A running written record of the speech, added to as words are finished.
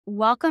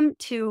Welcome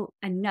to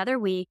another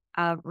week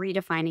of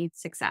redefining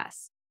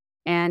success.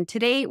 And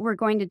today we're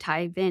going to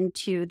dive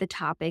into the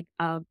topic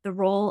of the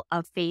role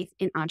of faith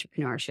in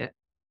entrepreneurship.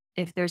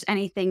 If there's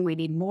anything we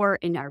need more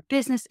in our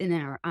business and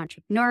in our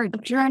entrepreneur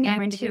journey,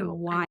 and to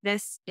why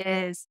this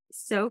is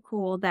so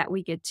cool that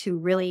we get to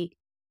really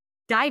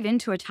dive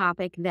into a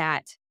topic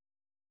that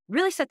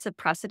really sets a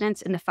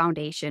precedence in the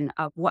foundation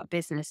of what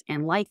business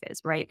and life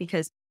is, right?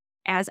 Because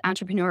as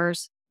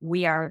entrepreneurs,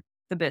 we are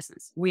the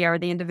business. We are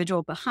the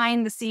individual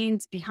behind the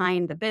scenes,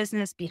 behind the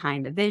business,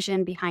 behind the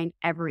vision, behind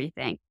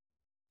everything.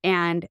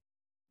 And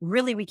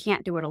really, we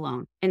can't do it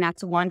alone. And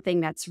that's one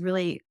thing that's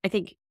really, I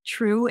think,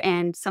 true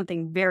and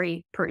something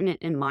very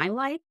pertinent in my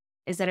life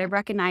is that I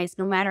recognize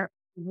no matter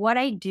what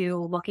I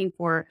do, looking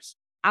for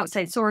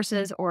outside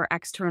sources or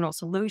external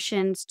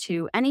solutions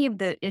to any of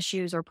the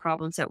issues or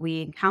problems that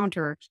we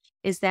encounter,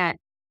 is that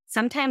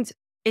sometimes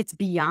it's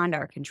beyond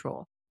our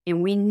control.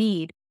 And we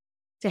need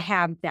to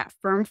have that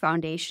firm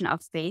foundation of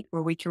faith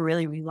where we can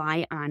really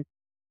rely on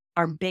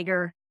our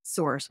bigger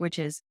source, which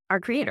is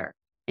our creator.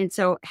 And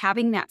so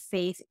having that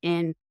faith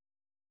in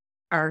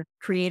our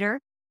creator,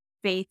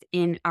 faith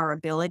in our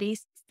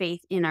abilities,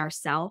 faith in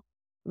ourselves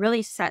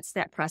really sets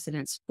that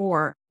precedence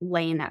for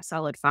laying that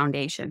solid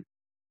foundation.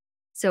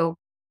 So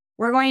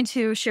we're going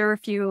to share a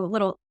few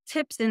little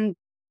tips and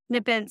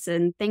snippets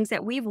and things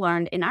that we've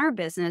learned in our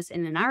business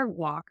and in our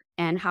walk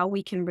and how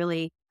we can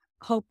really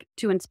hope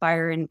to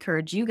inspire and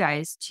encourage you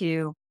guys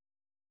to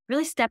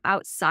really step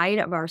outside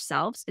of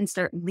ourselves and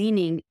start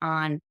leaning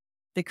on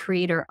the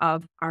creator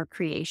of our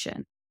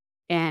creation.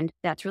 And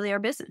that's really our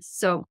business.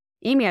 So,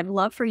 Amy, I'd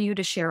love for you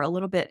to share a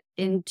little bit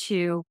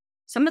into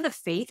some of the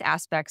faith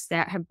aspects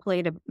that have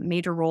played a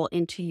major role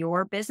into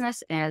your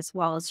business as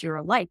well as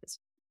your life.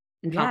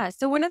 And how Yeah.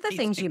 So one of the these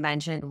things things- you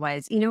mentioned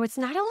was, it's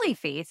not only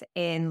faith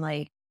in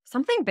like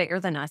something bigger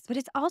than us, but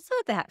it's also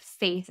that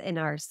faith in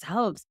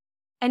ourselves.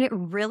 And it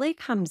really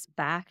comes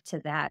back to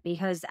that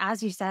because,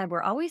 as you said,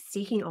 we're always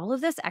seeking all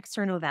of this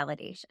external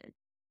validation.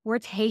 We're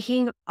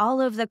taking all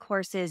of the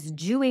courses,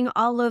 doing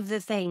all of the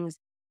things.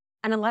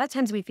 And a lot of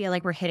times we feel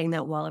like we're hitting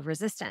that wall of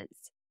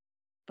resistance.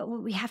 But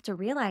what we have to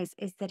realize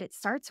is that it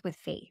starts with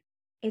faith.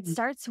 It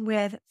starts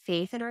with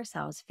faith in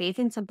ourselves, faith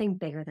in something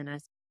bigger than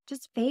us,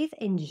 just faith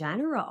in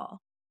general,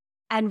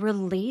 and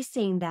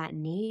releasing that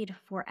need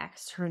for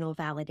external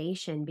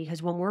validation.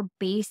 Because when we're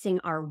basing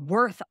our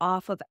worth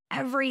off of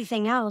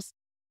everything else,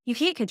 you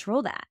can't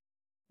control that.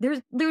 There's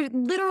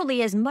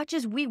literally as much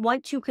as we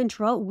want to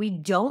control, we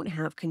don't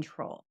have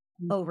control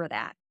over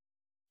that.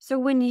 So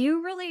when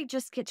you really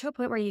just get to a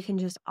point where you can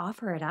just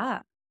offer it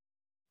up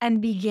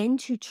and begin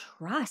to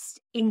trust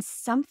in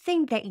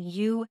something that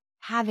you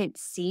haven't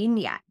seen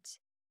yet,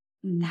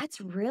 that's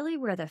really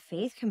where the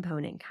faith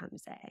component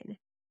comes in.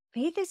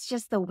 Faith is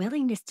just the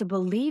willingness to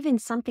believe in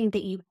something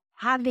that you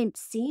haven't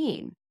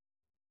seen.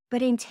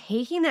 But in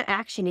taking that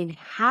action and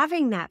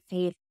having that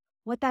faith,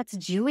 what that's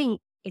doing,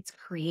 it's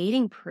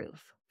creating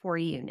proof for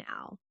you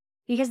now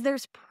because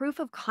there's proof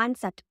of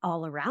concept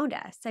all around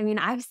us. I mean,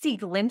 I see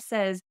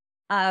glimpses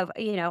of,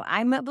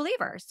 I'm a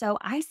believer. So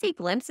I see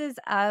glimpses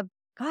of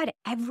God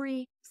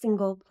every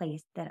single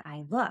place that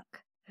I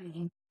look.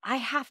 I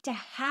have to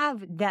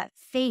have that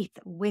faith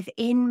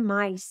within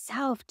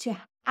myself to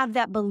have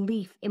that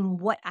belief in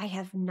what I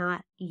have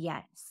not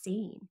yet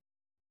seen.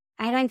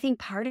 And I think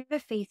part of the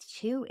faith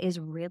too is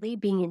really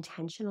being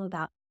intentional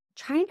about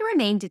trying to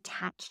remain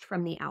detached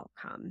from the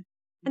outcome.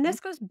 And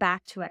this goes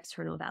back to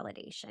external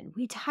validation.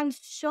 We tie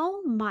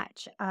so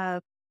much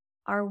of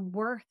our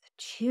worth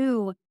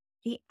to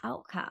the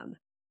outcome.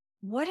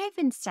 What if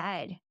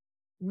instead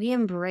we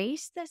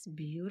embrace this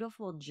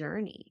beautiful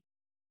journey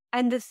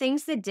and the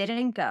things that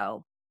didn't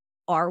go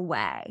our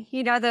way,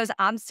 those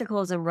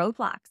obstacles and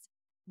roadblocks?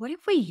 What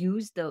if we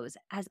use those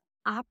as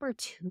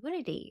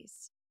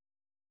opportunities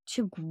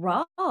to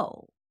grow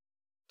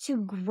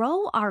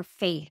our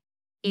faith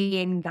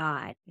in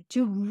God,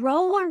 to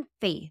grow our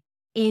faith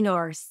in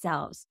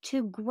ourselves,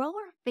 to grow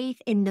our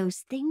faith in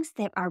those things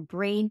that our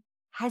brain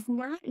has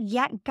not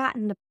yet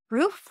gotten the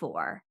proof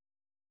for?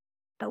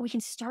 But we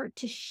can start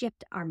to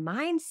shift our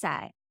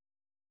mindset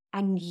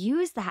and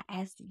use that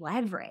as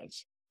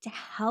leverage to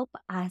help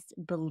us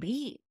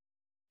believe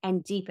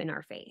and deepen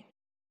our faith.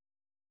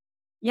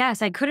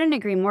 Yes, I couldn't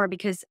agree more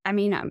because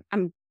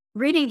I'm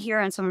reading here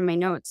on some of my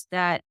notes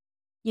that,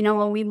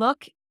 when we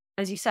look,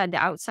 as you said, the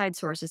outside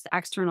sources, the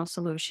external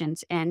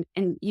solutions, and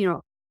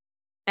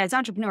as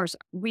entrepreneurs,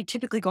 we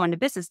typically go into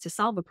business to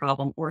solve a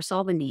problem or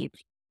solve a need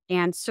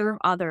and serve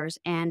others.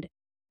 And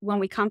when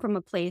we come from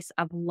a place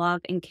of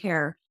love and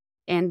care,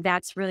 and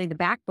that's really the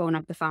backbone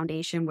of the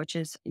foundation, which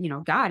is,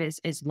 God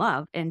is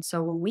love. And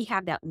so when we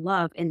have that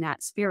love and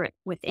that spirit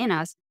within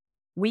us,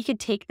 we could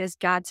take this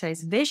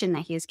God-sized vision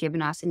that he has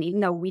given us. And even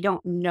though we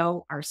don't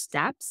know our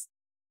steps,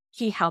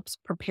 he helps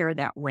prepare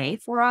that way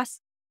for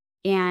us.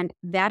 And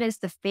that is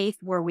the faith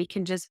where we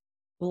can just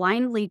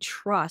blindly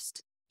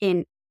trust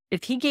in,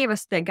 if he gave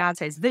us the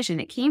God-sized vision,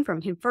 it came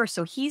from him first.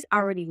 So he's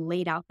already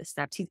laid out the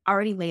steps. He's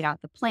already laid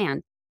out the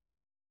plan.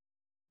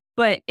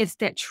 But it's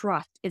that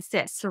trust. It's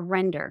that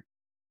surrender.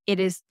 It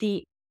is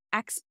the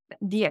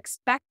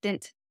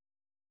expectant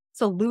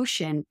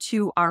solution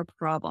to our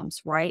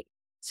problems, right?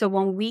 So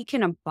when we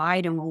can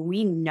abide and when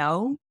we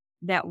know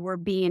that we're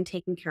being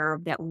taken care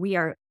of, that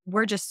we're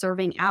just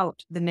serving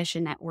out the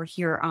mission that we're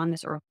here on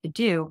this earth to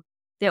do,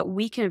 that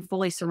we can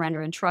fully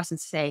surrender and trust and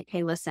say,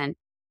 hey, listen,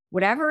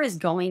 whatever is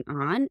going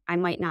on, I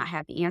might not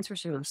have the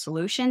answers or the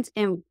solutions.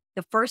 And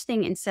the first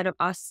thing, instead of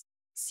us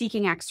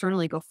seeking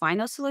externally, go find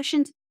those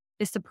solutions,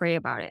 is to pray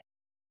about it.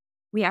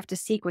 We have to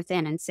seek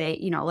within and say,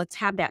 let's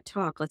have that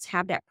talk. Let's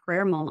have that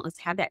prayer moment. Let's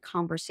have that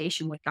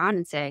conversation with God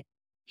and say,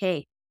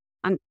 hey,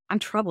 I'm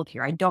troubled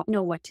here. I don't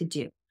know what to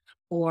do.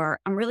 Or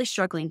I'm really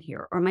struggling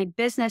here. Or my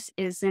business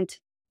isn't,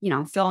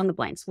 fill in the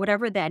blanks,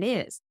 whatever that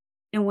is.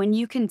 And when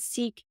you can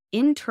seek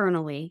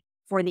internally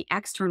for the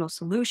external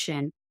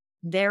solution,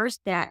 there's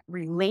that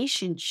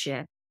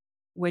relationship,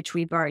 which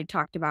we've already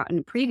talked about in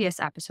the previous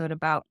episode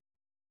about,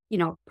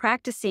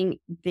 practicing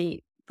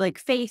like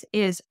faith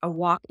is a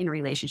walk in a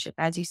relationship.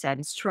 As you said,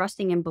 it's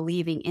trusting and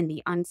believing in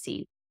the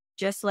unseen.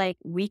 Just like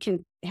we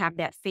can have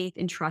that faith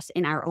and trust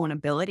in our own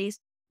abilities,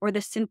 or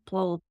the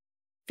simple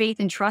faith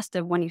and trust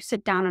of when you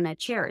sit down on a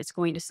chair, it's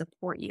going to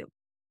support you.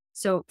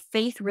 So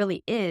faith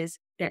really is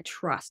that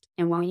trust.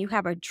 And when you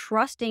have a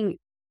trusting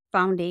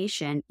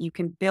foundation, you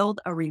can build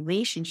a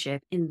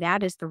relationship, and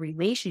that is the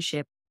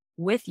relationship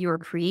with your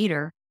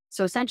creator.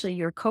 So essentially,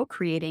 you're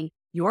co-creating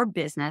your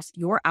business,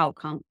 your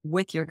outcome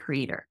with your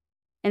creator.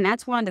 And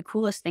that's one of the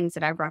coolest things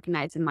that I've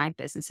recognized in my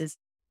business is,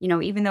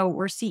 even though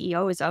we're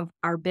CEOs of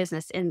our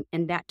business in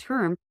that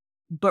term,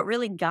 but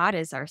really God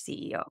is our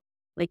CEO.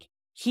 Like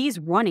he's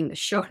running the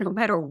show no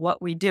matter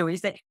what we do.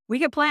 He's like, we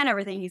can plan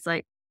everything. He's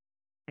like,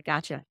 I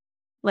gotcha.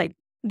 Like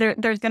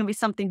there's going to be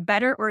something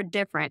better or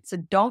different. So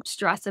don't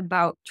stress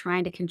about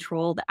trying to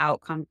control the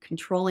outcome,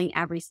 controlling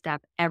every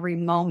step, every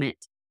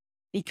moment,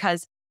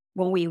 because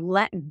when we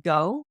let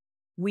go,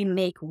 we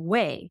make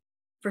way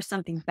for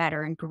something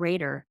better and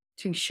greater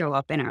to show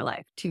up in our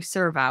life, to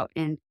serve out.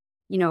 And,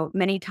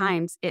 many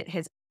times it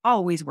has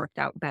always worked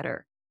out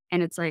better.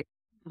 And it's like,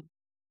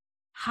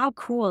 how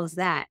cool is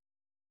that?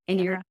 And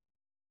Yeah.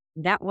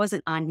 that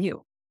wasn't on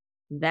you.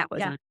 That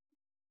was Yeah. on.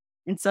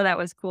 And so that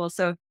was cool.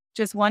 So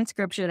just one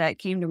scripture that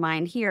came to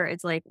mind here,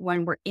 it's like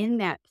when we're in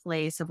that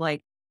place of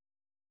like,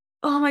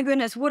 oh my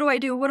goodness, what do I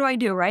do? What do I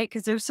do? Right?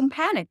 Because there's some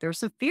panic, there's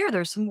some fear,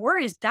 there's some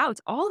worries, doubts,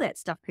 all that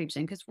stuff creeps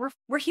in because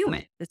we're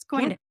human. It's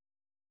going Yeah. to.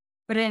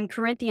 But in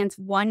Corinthians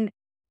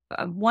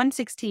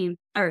 1:16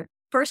 or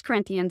 1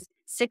 Corinthians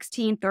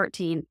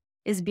 16:13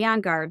 is be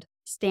on guard,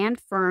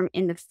 stand firm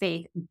in the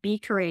faith, be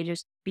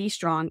courageous, be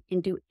strong,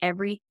 and do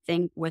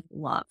everything with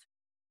love.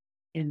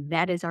 And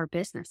that is our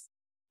business.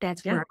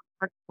 That's Yeah. where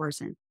our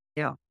person.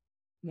 Yeah.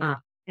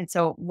 Yeah. And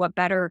so what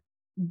better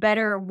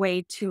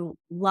way to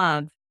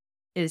love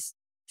is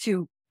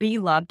to be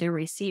loved and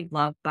receive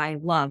love by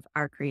love,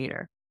 our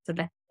creator. So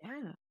that Yeah.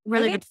 And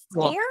really good it's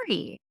tool.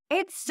 scary.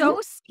 It's Yeah.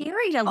 so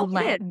scary to Oh, it is.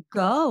 let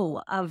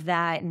go of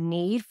that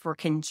need for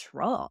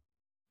control.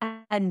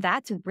 And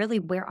that's really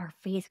where our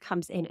faith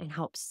comes in and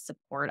helps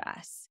support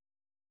us.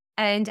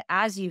 And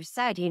as you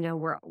said,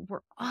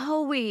 we're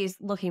always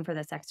looking for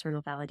this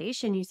external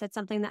validation. You said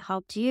something that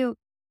helped you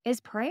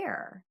is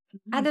prayer.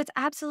 And Mhm. that's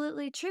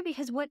absolutely true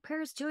because what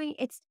prayer is doing,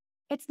 it's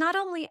not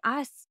only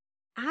us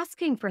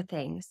asking for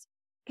things,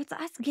 it's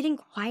us getting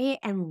quiet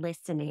and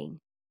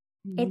listening.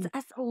 It's Mhm.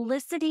 us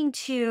listening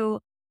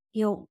to,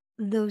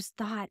 those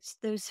thoughts,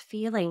 those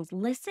feelings,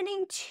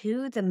 listening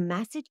to the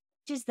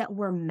messages that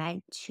we're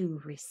meant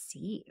to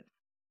receive.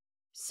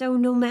 So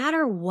no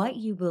matter what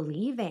you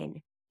believe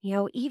in,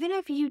 even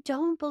if you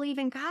don't believe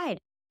in God,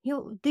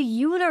 the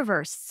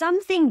universe,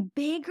 something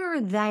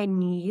bigger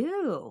than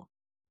you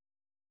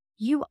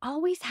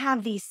always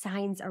have these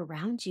signs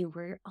around you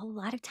where a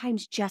lot of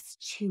times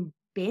just too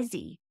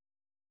busy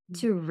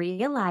to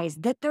realize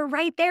that they're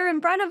right there in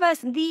front of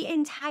us the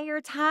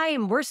entire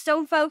time. We're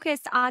so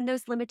focused on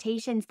those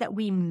limitations that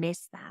we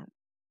miss them.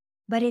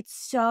 But it's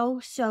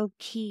so, so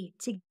key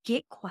to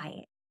get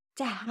quiet,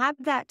 to have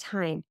that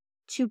time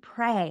to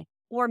pray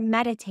or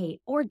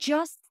meditate or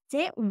just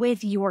sit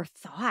with your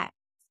thoughts.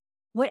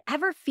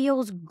 Whatever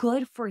feels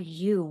good for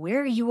you,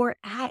 where you're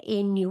at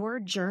in your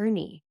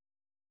journey,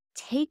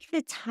 take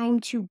the time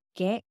to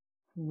get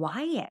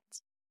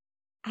quiet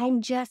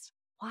and just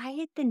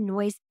quiet the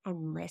noise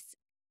and listen.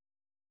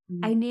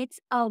 Mhm. And it's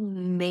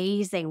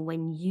amazing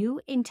when you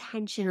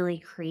intentionally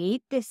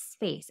create this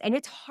space. And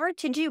it's hard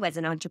to do as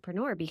an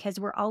entrepreneur because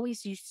we're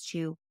always used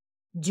to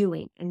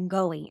doing and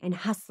going and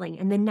hustling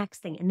and the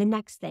next thing and the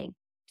next thing.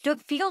 So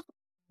it feels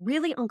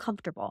really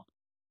uncomfortable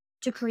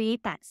to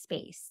create that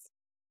space,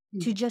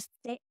 to just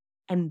sit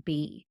and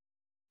be,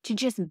 to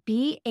just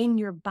be in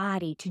your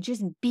body, to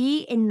just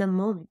be in the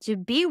moment, to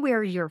be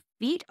where your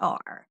feet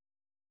are.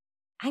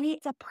 And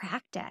it's a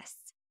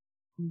practice.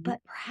 Mhm.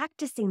 But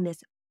practicing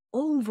this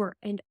over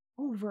and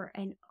over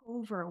and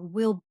over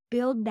will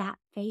build that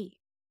faith.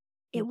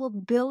 It will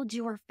build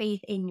your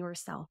faith in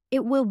yourself.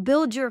 It will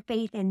build your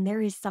faith in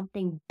there is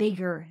something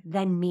bigger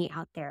than me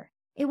out there.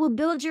 It will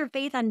build your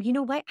faith on, you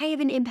know what? I have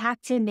an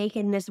impact to make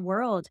in this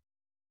world.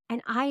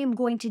 and I am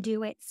going to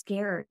do it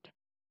scared.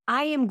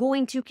 I am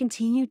going to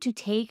continue to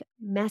take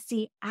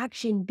messy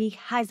action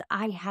because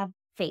I have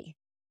faith.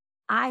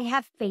 I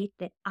have faith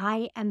that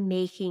I am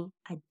making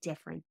a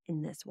difference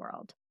in this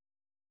world.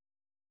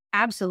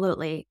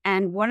 Absolutely.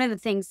 And one of the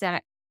things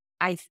that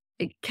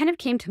it kind of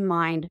came to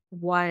mind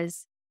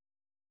was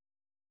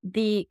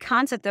the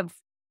concept of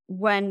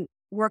when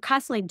we're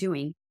constantly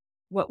doing,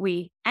 what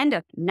we end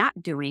up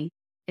not doing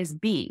is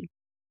being.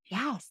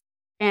 Yes.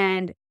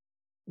 And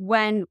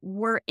when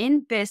we're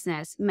in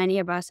business, many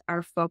of us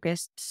are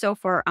focused so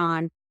far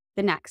on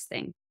the next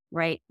thing,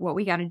 right? What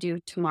we got to do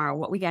tomorrow,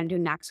 what we got to do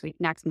next week,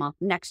 next month,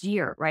 next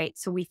year, right?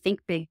 So we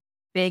think big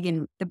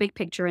and the big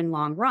picture in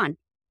long run.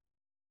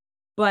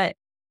 But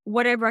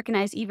what I've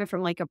recognized, even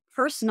from like a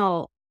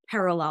personal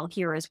parallel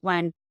here, is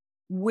when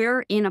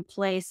we're in a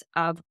place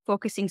of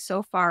focusing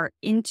so far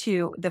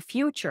into the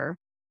future,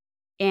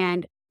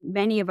 and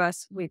many of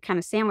us, we kind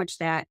of sandwich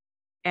that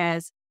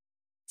as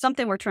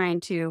something we're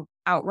trying to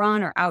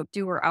outrun or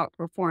outdo or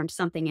outperform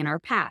something in our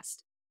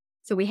past.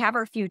 So we have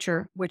our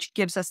future, which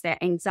gives us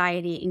that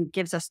anxiety and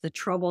gives us the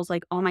troubles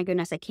like, oh my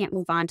goodness, I can't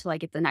move on till I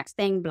get the next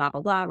thing, blah,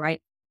 blah, blah,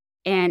 right?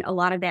 And a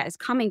lot of that is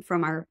coming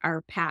from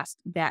our past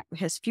that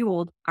has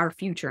fueled our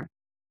future.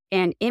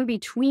 And in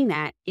between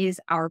that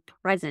is our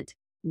present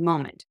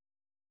moment.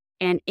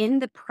 And in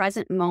the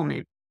present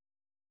moment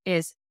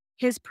is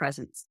his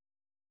presence.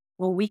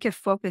 Well, we could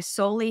focus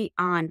solely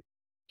on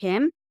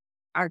him,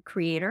 our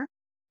creator.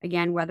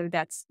 Again, whether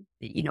that's,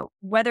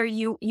 whether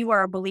you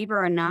are a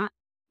believer or not,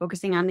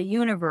 focusing on the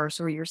universe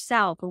or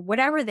yourself or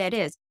whatever that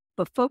is,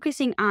 but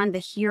focusing on the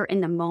here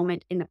in the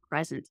moment, in the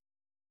present,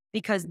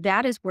 because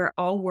that is where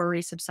all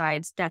worry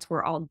subsides. That's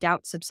where all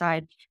doubt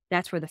subsides.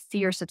 That's where the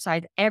fear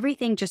subsides.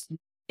 Everything just,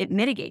 it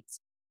mitigates.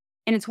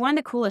 And it's one of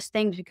the coolest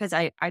things because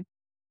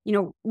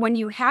when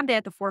you have that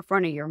at the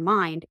forefront of your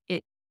mind,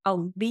 it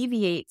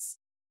alleviates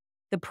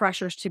the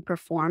pressures to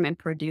perform and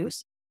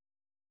produce,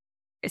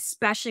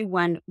 especially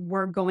when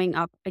we're going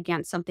up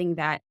against something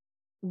that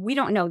we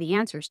don't know the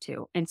answers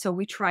to. And so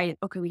we try,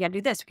 okay, we got to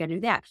do this, we got to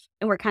do that.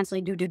 And we're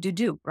constantly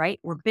do, right?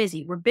 We're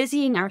busy. We're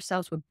busying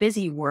ourselves with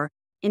busy work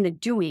in the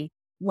doing.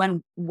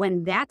 When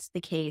that's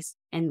the case,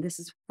 and this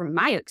is from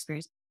my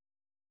experience,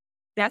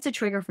 that's a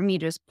trigger for me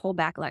to just pull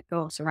back, let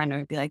go, surrender,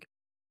 and be like,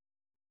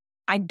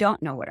 I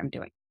don't know what I'm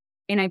doing.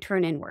 And I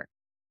turn inward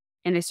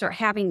and I start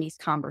having these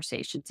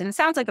conversations. And it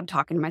sounds like I'm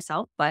talking to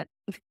myself, but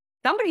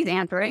somebody's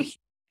answering.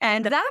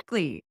 And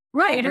Exactly.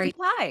 right. Every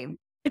time.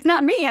 It's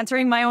not me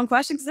answering my own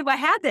questions, because if I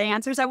had the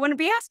answers, I wouldn't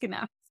be asking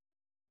them.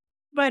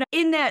 But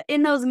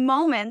in those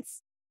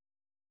moments,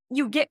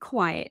 you get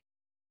quiet,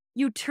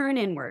 you turn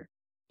inward,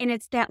 and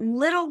it's that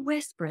little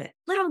whisper, that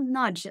little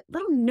nudge, that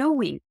little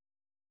knowing.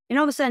 And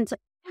all of a sudden it's like,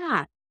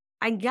 yeah,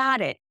 I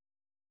got it.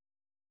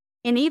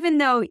 And even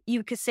though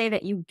you could say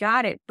that you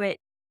got it, but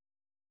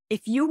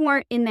if you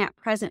weren't in that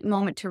present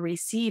moment to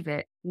receive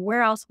it,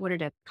 where else would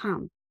it have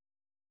come?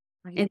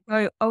 Right. And so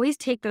I always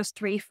take those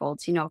three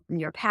folds, from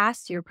your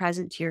past to your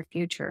present to your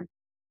future.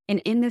 And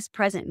in this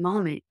present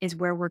moment is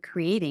where we're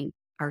creating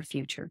our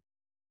future.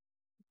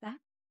 That-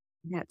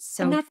 That's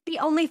And so. that's the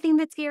only thing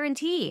that's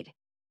guaranteed.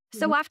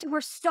 So Mhm. often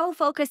we're so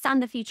focused on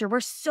the future,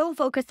 we're so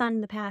focused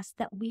on the past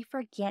that we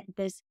forget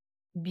this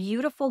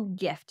beautiful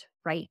gift,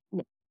 right?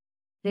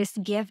 This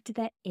gift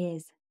that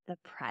is the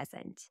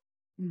present.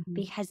 Mhm.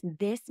 Because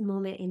this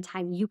moment in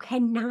time, you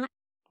cannot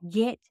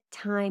get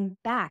time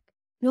back,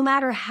 no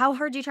matter how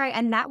hard you try.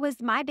 And that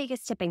was my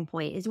biggest tipping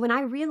point, is when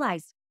I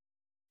realized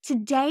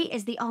today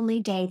is the only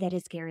day that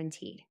is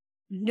guaranteed.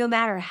 No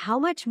matter how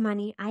much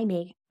money I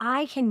make,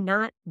 I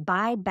cannot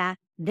buy back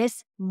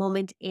this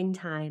moment in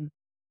time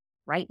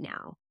right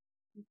now.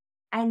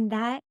 And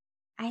that,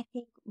 I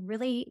think,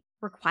 really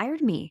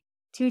required me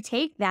to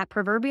take that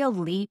proverbial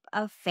leap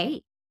of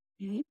faith.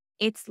 Mhm.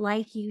 It's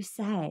like you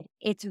said,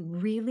 it's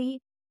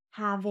really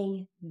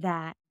having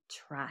that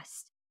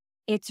trust.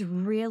 It's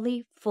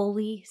really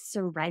fully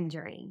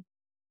surrendering.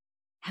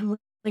 And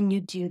when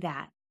you do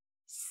that,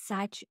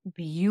 such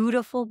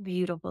beautiful,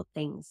 beautiful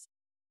things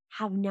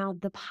have now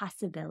the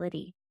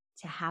possibility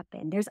to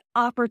happen. There's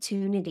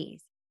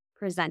opportunities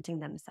presenting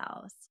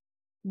themselves.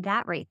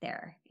 That right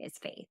there is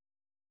faith.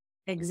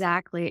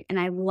 Exactly. And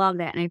I love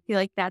that. And I feel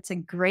like that's a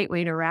great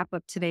way to wrap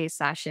up today's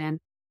session,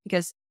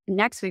 because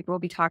next week we'll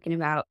be talking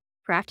about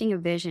crafting a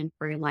vision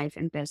for your life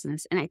and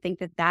business. And I think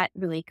that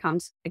really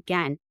comes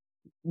again,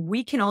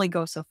 we can only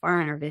go so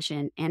far in our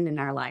vision and in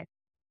our life.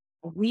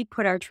 We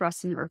put our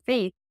trust in our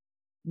faith.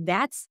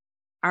 That's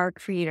our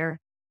creator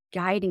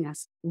guiding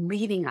us,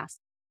 leading us.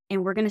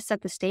 And we're going to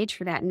set the stage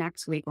for that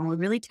next week when we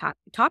really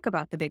talk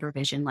about the bigger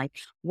vision. Like,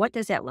 what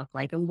does that look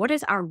like? And what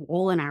is our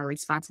role and our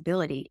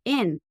responsibility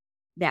in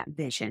that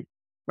vision?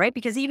 Right?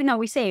 Because even though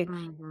we say,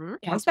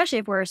 especially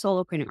if we're a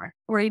solopreneur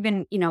or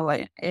even,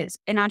 as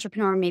an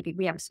entrepreneur, maybe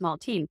we have a small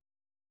team,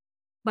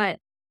 but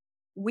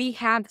we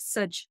have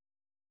such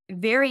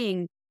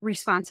varying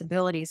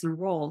responsibilities and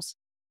roles.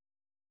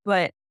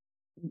 But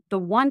the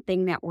one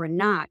thing that we're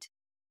not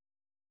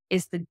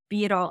is the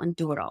be it all and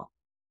do it all.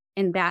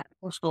 And that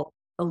will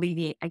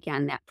alleviate,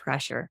 again, that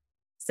pressure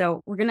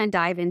So we're going to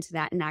dive into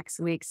that next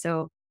week.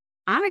 So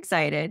I'm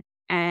excited.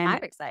 And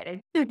I'm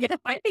excited. yeah,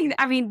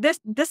 I mean, this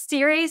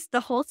series,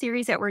 the whole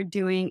series that we're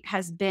doing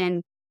has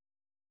been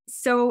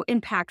so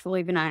impactful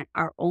even on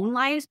our own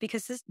lives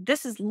because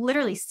this is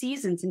literally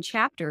seasons and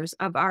chapters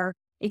of our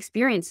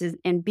experiences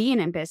and being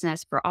in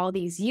business for all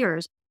these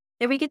years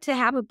that we get to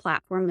have a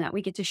platform that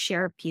we get to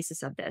share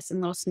pieces of this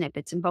and little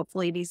snippets, and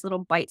hopefully these little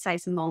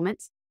bite-sized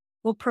moments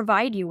will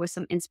provide you with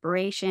some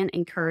inspiration,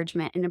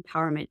 encouragement, and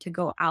empowerment to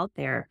go out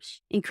there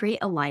and create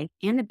a life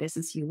and a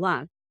business you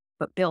love,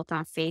 but built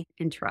on faith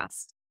and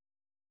trust.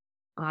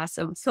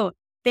 Awesome. So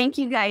thank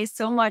you guys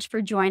so much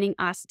for joining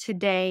us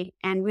today.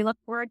 And we look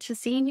forward to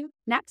seeing you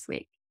next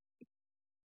week.